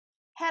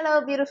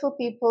Hello, beautiful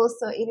people.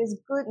 So it is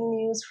good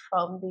news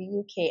from the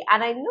UK.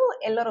 And I know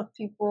a lot of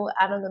people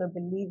are not going to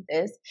believe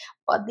this,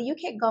 but the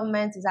UK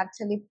government is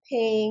actually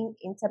paying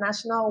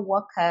international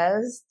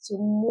workers to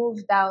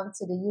move down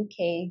to the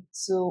UK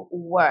to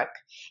work.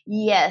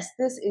 Yes,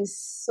 this is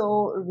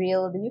so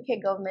real. The UK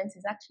government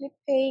is actually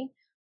paying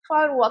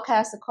foreign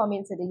workers to come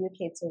into the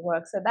UK to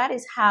work. So that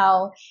is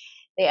how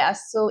they are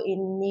so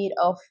in need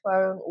of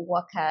foreign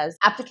workers.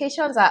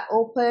 Applications are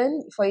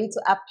open for you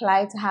to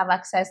apply to have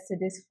access to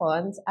these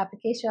funds.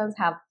 Applications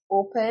have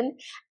opened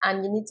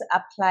and you need to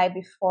apply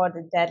before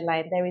the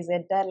deadline. There is a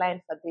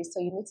deadline for this, so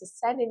you need to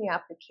send in your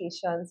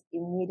applications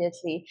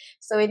immediately.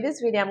 So in this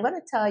video, I'm going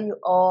to tell you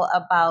all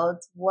about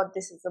what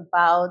this is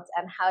about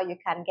and how you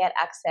can get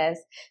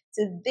access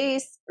to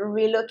this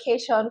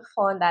relocation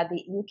fund that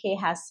the UK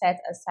has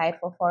set aside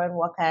for foreign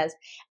workers.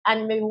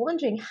 And you may be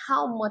wondering,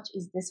 how much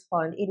is this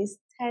fund? It is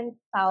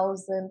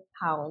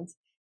 £10,000.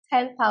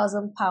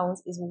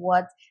 £10,000 is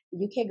what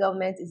the UK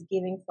government is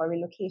giving for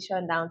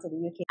relocation down to the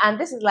UK. And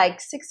this is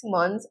like 6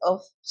 months of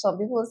some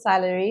people's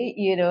salary.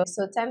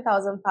 So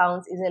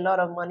 £10,000 is a lot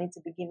of money to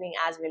be giving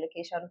as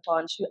relocation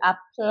fund. To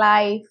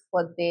apply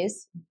for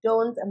this,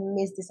 don't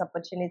miss this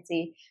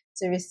opportunity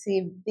to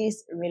receive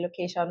this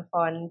relocation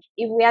fund.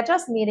 If we are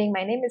just meeting,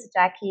 my name is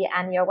Jackie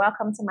and you're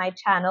welcome to my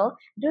channel.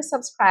 Do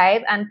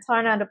subscribe and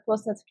turn on the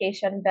post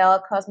notification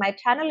bell, because my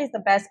channel is the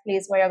best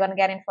place where you're going to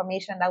get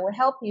information that will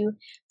help you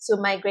to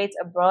migrate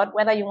abroad,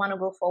 whether you want to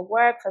go for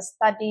work, for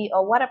study,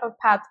 or whatever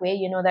pathway.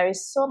 There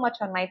is so much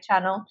on my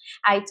channel.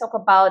 I talk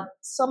about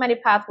so many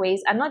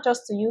pathways, and not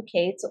just to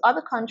UK, to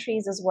other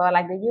countries as well,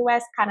 like the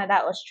US,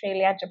 Canada,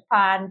 Australia,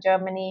 Japan,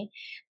 Germany,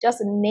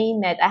 just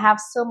name it. I have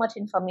so much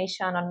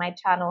information on my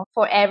channel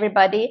for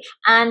everybody.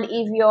 And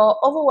if you're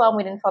overwhelmed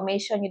with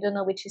information, you don't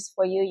know which is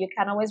for you, you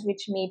can always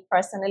reach me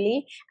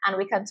personally and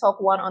we can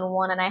talk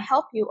one-on-one, and I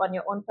help you on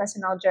your own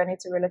personal journey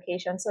to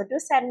relocation. So do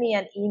send me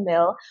an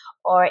email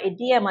or a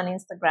DM on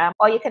Instagram,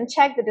 or you can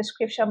check the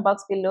description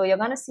box below. You're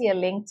going to see a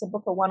link to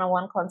book a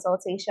one-on-one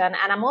consultation,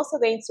 and I'm also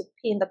going to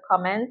pin the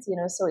comments,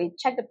 so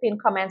check the pin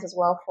comments as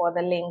well for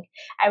the link.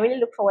 I really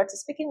look forward to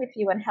speaking with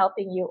you and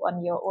helping you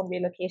on your own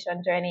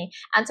relocation journey.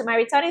 And to my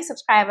returning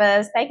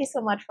subscribers, thank you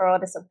so much for all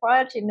the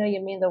support.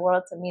 You mean the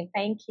world to me.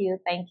 Thank you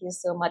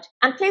so much.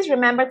 And please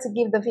remember to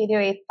give the video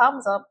a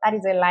thumbs up, that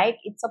is a like.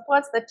 It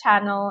supports the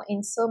channel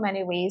in so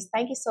many ways.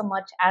 Thank you so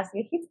much as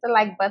you hit the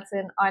like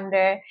button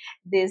under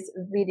this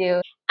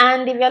video.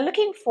 And if you're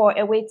looking for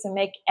a way to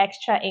make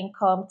extra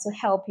income to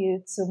help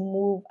you to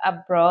move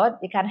abroad,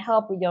 it can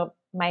help with your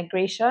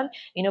migration,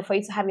 for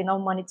you to have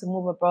enough money to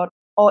move abroad,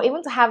 or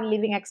even to have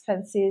living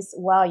expenses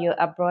while you're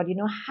abroad.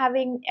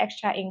 Having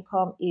extra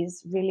income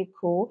is really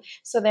cool.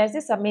 So there's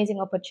this amazing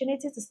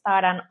opportunity to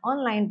start an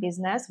online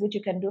business, which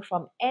you can do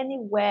from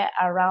anywhere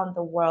around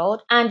the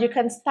world. And you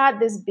can start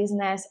this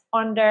business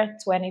under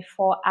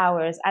 24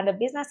 hours. And the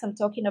business I'm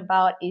talking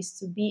about is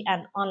to be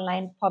an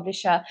online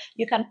publisher.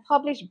 You can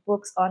publish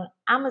books on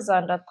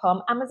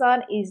Amazon.com.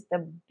 Amazon is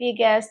the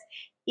biggest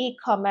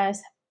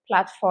e-commerce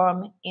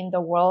platform in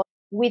the world,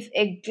 with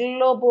a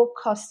global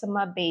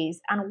customer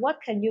base. And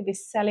what can you be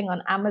selling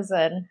on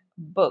Amazon?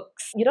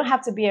 Books. You don't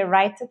have to be a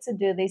writer to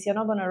do this. You're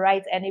not going to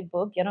write any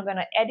book. You're not going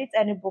to edit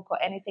any book or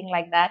anything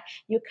like that.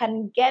 You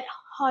can get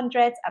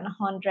hundreds and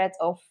hundreds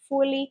of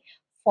fully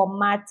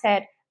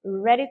formatted,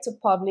 ready to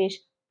publish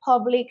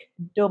public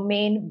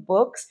domain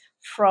books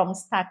from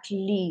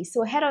Stackly.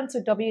 So head on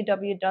to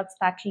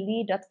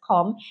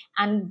www.stackly.com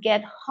and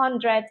get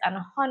hundreds and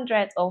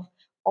hundreds of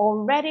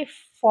already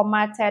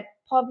formatted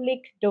public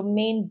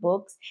domain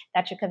books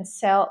that you can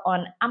sell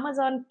on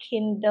Amazon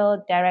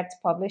Kindle Direct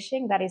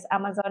Publishing, that is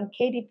Amazon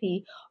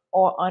KDP,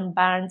 or on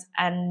Barnes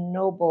and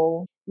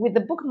Noble. With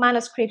the book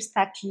manuscripts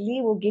that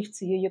Lee will give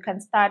to you, you can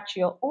start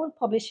your own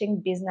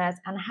publishing business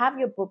and have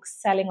your books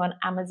selling on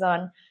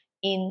Amazon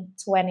in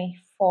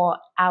 24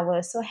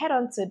 hours. So head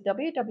on to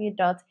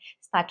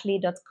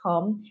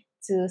www.stackly.com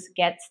to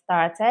get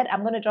started.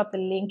 I'm going to drop the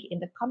link in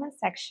the comment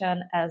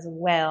section as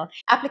well.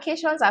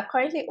 Applications are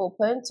currently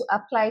open to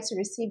apply to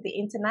receive the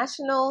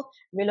international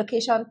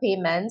relocation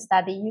payments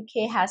that the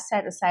UK has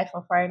set aside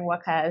for foreign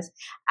workers.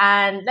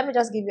 And let me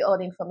just give you all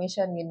the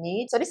information you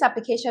need. So this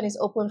application is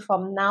open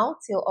from now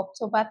till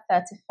October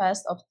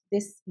 31st of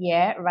this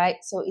year,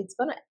 right? So it's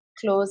going to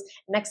close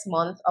next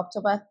month,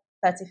 October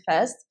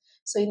 31st.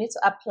 So you need to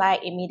apply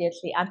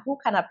immediately. And who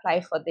can apply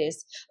for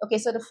this? Okay,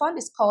 so the fund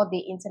is called the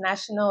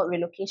International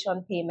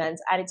Relocation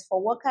Payments, and it's for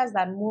workers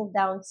that move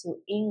down to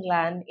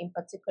England in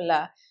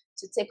particular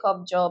to take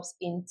up jobs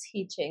in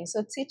teaching.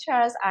 So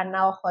teachers are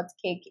now hot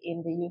cake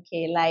in the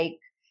UK. Like,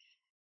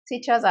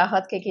 teachers are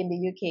hot cake in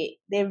the UK.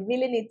 They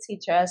really need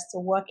teachers to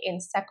work in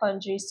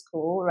secondary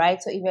school,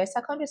 right? So if you're a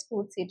secondary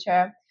school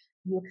teacher,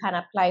 you can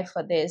apply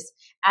for this.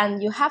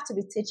 And you have to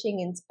be teaching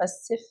in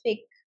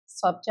specific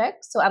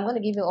subjects. So I'm going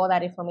to give you all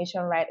that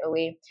information right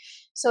away.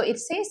 So it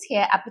says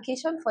here,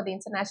 application for the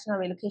international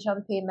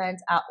relocation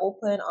payments are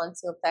open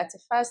until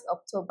 31st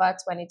October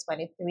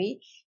 2023.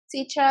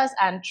 Teachers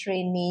and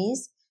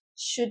trainees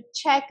should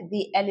check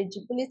the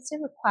eligibility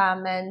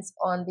requirements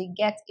on the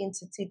Get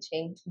Into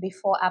Teaching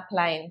before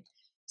applying.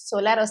 So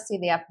let us see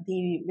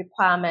the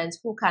requirements,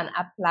 who can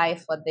apply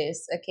for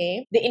this,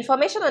 okay? The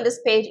information on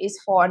this page is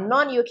for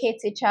non-UK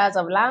teachers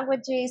of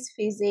languages,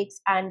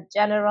 physics, and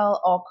general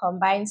or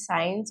combined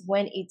science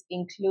when it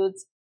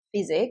includes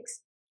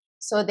physics.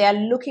 So they're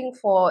looking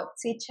for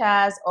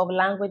teachers of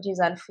languages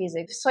and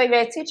physics. So if you're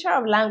a teacher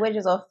of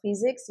languages or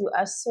physics, you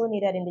are so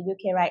needed in the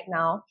UK right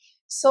now.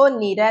 So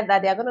needed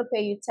that they're going to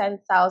pay you £10,000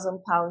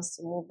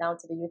 to move down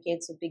to the UK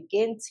to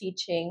begin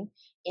teaching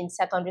in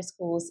secondary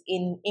schools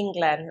in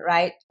England,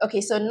 right?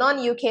 Okay, so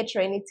non-UK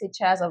trainee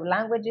teachers of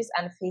languages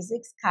and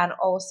physics can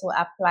also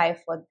apply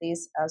for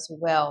this as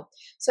well.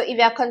 So if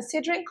you are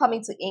considering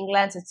coming to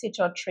England to teach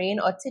or train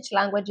or teach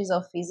languages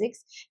or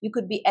physics, you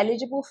could be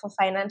eligible for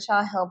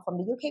financial help from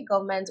the UK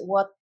government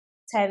worth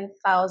 £10,000.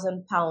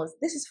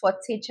 This is for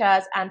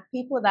teachers and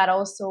people that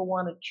also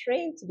want to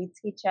train to be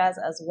teachers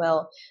as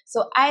well.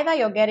 So either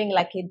you're getting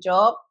like a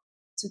job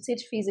to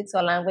teach physics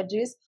or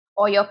languages,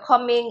 or you're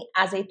coming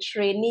as a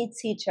trainee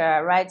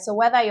teacher, right? So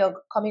whether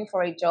you're coming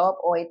for a job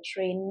or a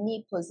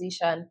trainee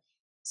position,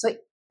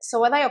 so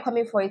whether you're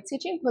coming for a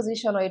teaching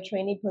position or a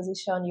trainee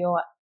position,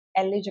 you're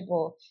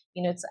eligible,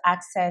 to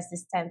access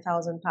this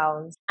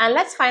 £10,000. And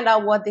let's find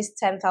out what this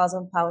 £10,000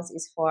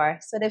 is for.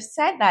 So they've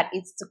said that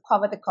it's to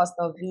cover the cost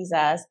of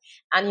visas,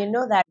 and you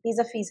know that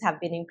visa fees have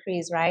been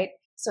increased, right?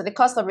 So the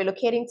cost of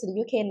relocating to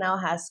the UK now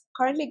has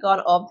currently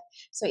gone up.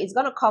 So it's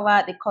going to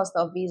cover the cost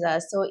of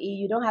visas. So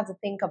you don't have to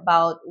think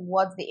about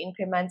what the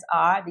increments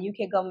are. The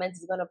UK government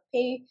is going to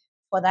pay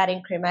for that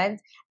increment.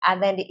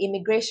 And then the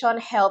immigration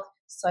help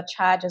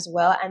surcharge as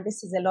well. And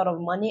this is a lot of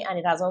money, and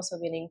it has also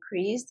been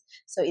increased.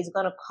 So it's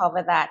going to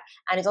cover that.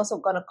 And it's also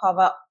going to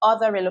cover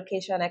other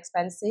relocation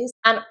expenses.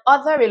 And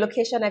other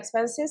relocation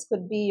expenses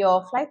could be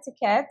your flight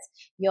tickets,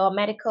 your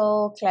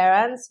medical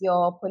clearance,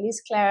 your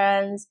police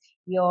clearance,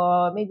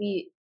 your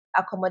maybe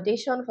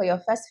accommodation for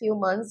your first few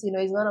months.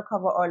 It's going to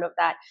cover all of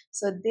that.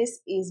 So this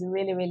is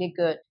really, really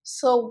good.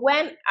 So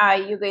when are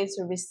you going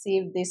to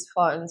receive these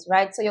funds,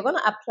 right? So you're going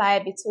to apply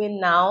between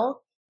now,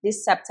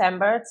 this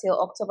September, till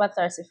October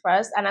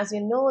 31st. And as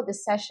you know, the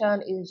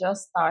session is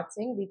just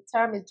starting. The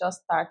term is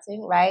just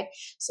starting, right?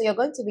 So you're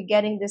going to be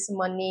getting this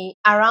money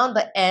around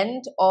the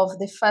end of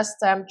the first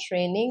term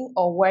training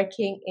or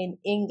working in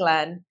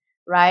England,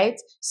 right?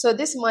 So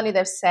this money,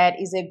 they've said,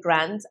 is a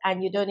grant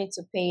and you don't need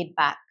to pay it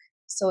back.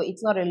 So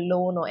it's not a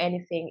loan or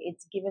anything.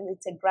 It's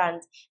a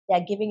grant.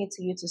 They're giving it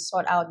to you to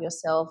sort out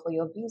yourself for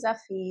your visa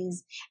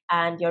fees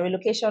and your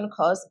relocation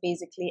costs,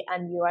 basically,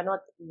 and you are not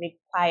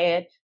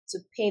required to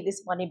pay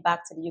this money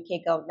back to the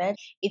UK government.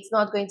 It's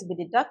not going to be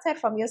deducted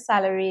from your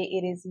salary.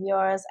 It is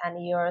yours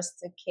and yours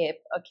to keep,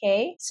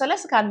 okay? So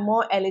let's look at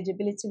more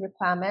eligibility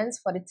requirements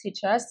for the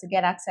teachers to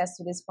get access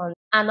to this fund.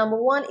 And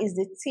number one is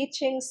the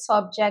teaching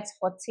subject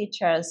for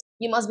teachers.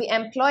 You must be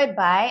employed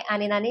by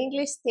and in an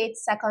English state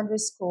secondary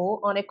school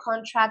on a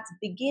contract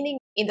beginning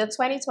in the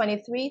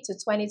 2023 to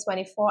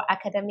 2024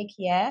 academic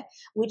year,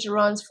 which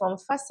runs from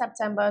 1st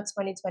September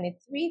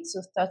 2023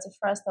 to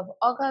 31st of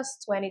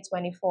August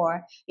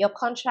 2024. Your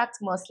contract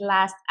must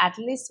last at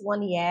least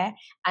 1 year,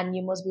 and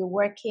you must be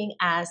working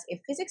as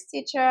a physics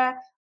teacher,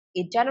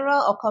 a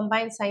general or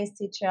combined science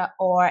teacher,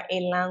 or a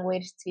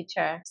language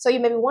teacher. So you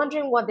may be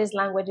wondering what these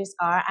languages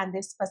are, and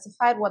they've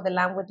specified what the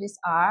languages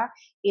are.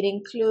 It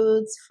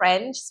includes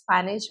French,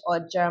 Spanish,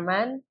 or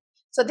German.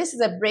 So this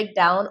is a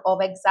breakdown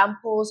of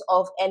examples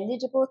of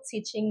eligible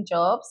teaching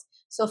jobs.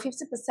 So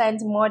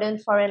 50% modern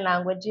foreign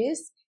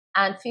languages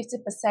and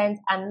 50%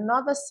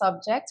 another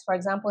subject, for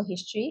example,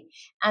 history.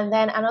 And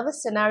then another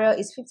scenario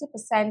is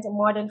 50%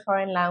 modern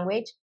foreign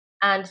language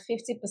and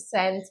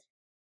 50%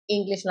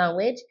 English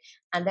language.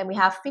 And then we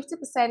have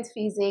 50%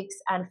 physics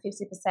and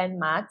 50%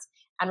 math.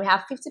 And we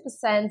have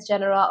 50%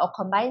 general or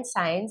combined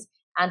science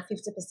and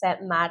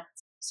 50% math.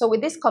 So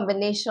with this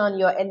combination,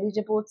 you're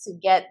eligible to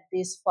get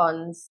these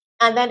funds.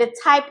 And then the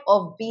type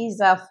of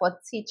visa for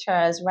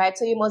teachers, right?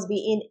 So you must be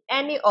in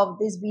any of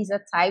these visa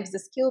types: the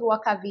skilled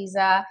worker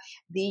visa,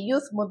 the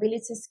youth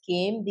mobility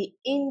scheme, the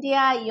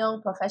India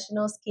Young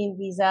Professional Scheme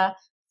visa,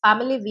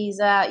 family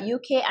visa,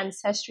 UK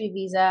ancestry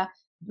visa,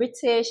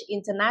 British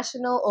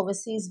International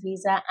Overseas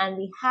visa, and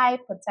the high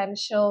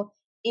potential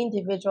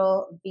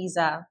individual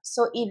visa.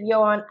 So if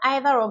you're on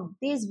either of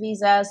these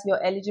visas,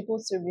 you're eligible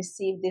to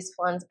receive these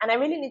funds. And I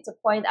really need to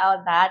point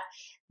out that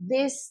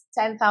this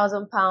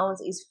 £10,000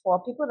 is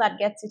for people that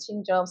get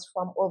teaching jobs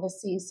from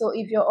overseas. So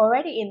if you're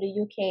already in the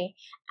UK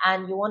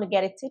and you want to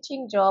get a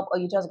teaching job, or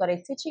you just got a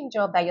teaching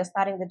job that you're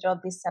starting the job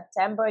this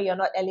September, you're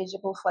not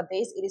eligible for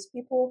this. It is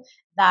people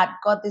that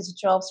got these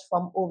jobs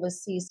from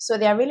overseas. So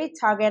they're really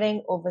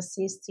targeting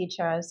overseas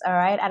teachers, all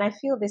right? And I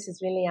feel this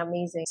is really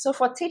amazing. So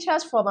for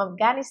teachers from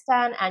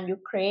Afghanistan and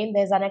Ukraine,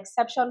 there's an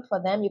exception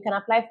for them. You can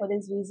apply for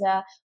this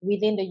visa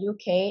within the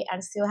UK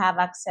and still have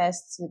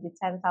access to the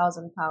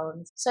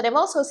 £10,000. So they've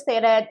also also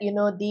stated,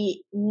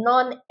 the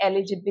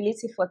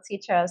non-eligibility for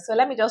teachers. So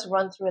let me just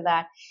run through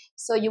that.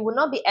 So you will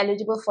not be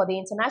eligible for the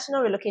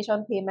international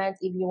relocation payment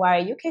if you are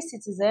a UK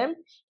citizen,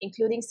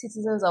 including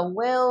citizens of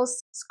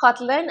Wales,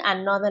 Scotland,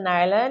 and Northern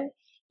Ireland.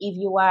 If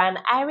you are an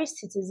Irish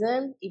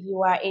citizen, if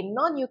you are a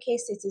non-UK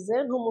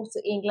citizen who moved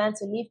to England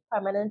to live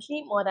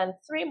permanently more than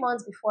 3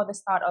 months before the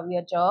start of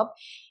your job,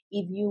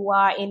 if you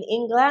are in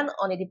England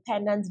on a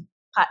dependent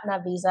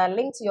partner visa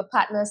linked to your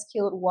partner's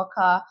skilled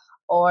worker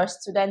or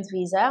student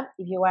visa,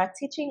 if you are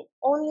teaching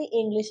only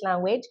English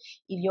language,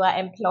 if you are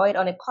employed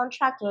on a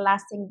contract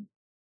lasting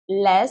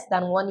less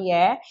than 1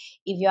 year,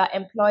 if you are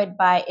employed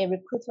by a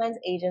recruitment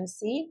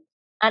agency,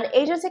 an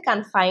agency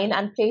can find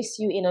and place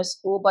you in a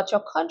school, but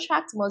your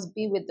contract must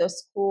be with the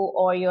school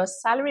or your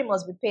salary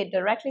must be paid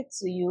directly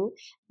to you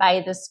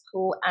by the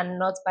school and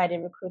not by the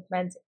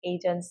recruitment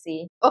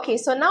agency. Okay,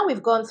 so now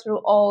we've gone through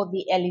all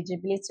the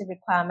eligibility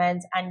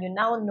requirements and you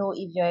now know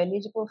if you're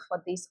eligible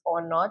for this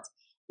or not.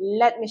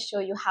 Let me show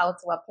you how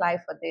to apply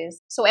for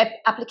this. So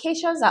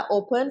applications are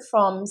open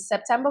from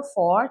September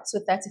 4 to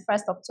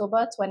 31st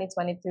October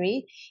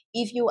 2023.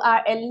 If you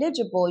are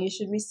eligible, you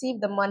should receive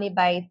the money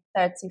by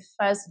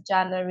 31st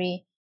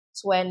January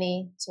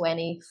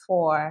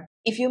 2024.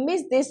 If you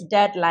miss this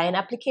deadline,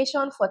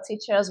 application for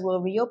teachers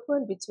will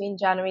reopen between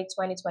January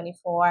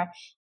 2024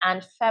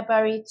 and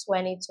February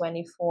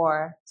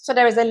 2024. So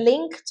there is a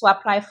link to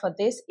apply for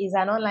this. It's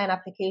an online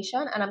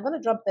application and I'm going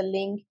to drop the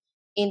link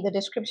in the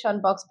description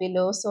box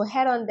below. So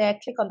head on there,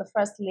 click on the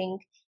first link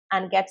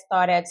and get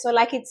started. So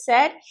like it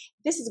said,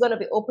 this is going to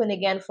be open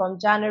again from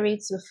January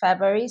to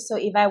February. So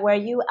if I were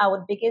you, I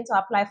would begin to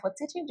apply for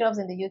teaching jobs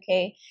in the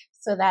UK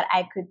so that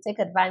I could take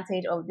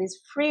advantage of this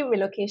free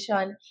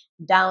relocation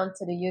down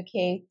to the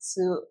UK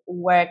to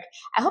work.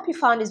 I hope you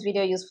found this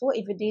video useful.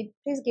 If you did,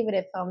 please give it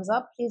a thumbs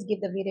up. Please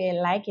give the video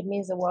a like. It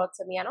means the world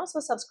to me. And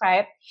also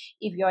subscribe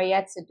if you're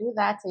yet to do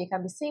that so you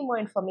can be seeing more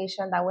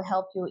information that will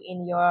help you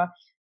in your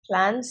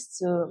plans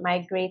to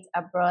migrate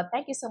abroad.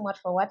 Thank you so much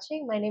for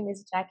watching. My name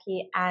is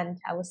Jackie and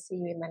I will see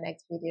you in my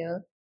next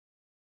video.